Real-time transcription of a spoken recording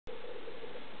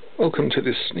Welcome to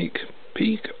this sneak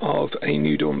peek of A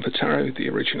New Dawn for Tarot, the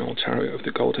original Tarot of the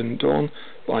Golden Dawn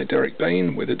by Derek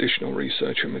Bain, with additional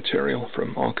research and material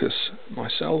from Marcus,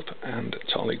 myself and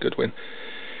Tali Goodwin.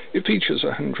 It features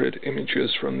 100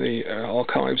 images from the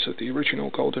archives of the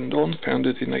original Golden Dawn,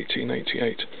 founded in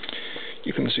 1888.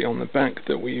 You can see on the back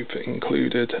that we've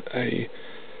included a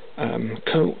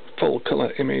full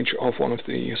colour image of one of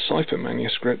the cipher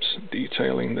manuscripts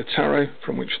detailing the tarot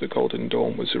from which the Golden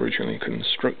Dawn was originally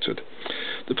constructed.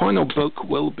 The final book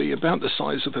will be about the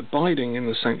size of a biding in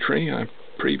the sanctuary, a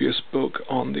previous book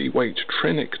on the Waite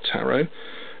Trinic Tarot,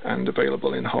 and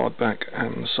available in hardback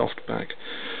and softback.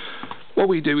 What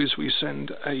we do is we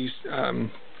send a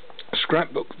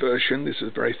scrapbook version. This is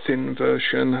a very thin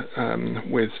version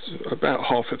with about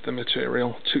half of the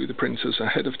material to the printers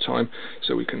ahead of time,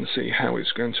 so we can see how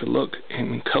it's going to look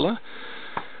in colour,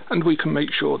 and we can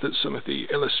make sure that some of the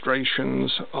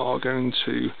illustrations are going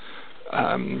to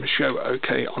show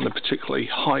okay on the particularly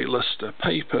high lustre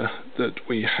paper that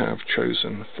we have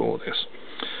chosen for this.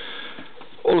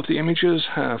 All of the images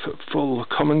have full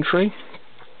commentary,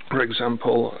 for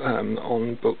example,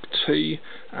 on Book T,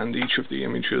 and each of the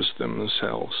images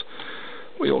themselves.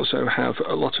 We also have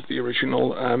a lot of the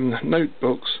original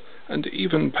notebooks and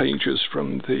even pages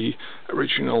from the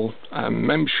original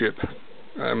membership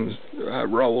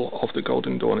roll of the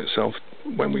Golden Dawn itself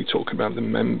when we talk about the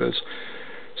members.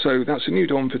 So that's A New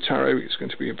Dawn for Tarot. It's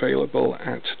going to be available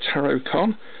at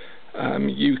TarotCon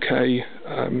UK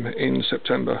in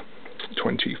September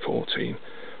 2014.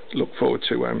 Look forward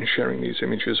to sharing these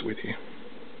images with you.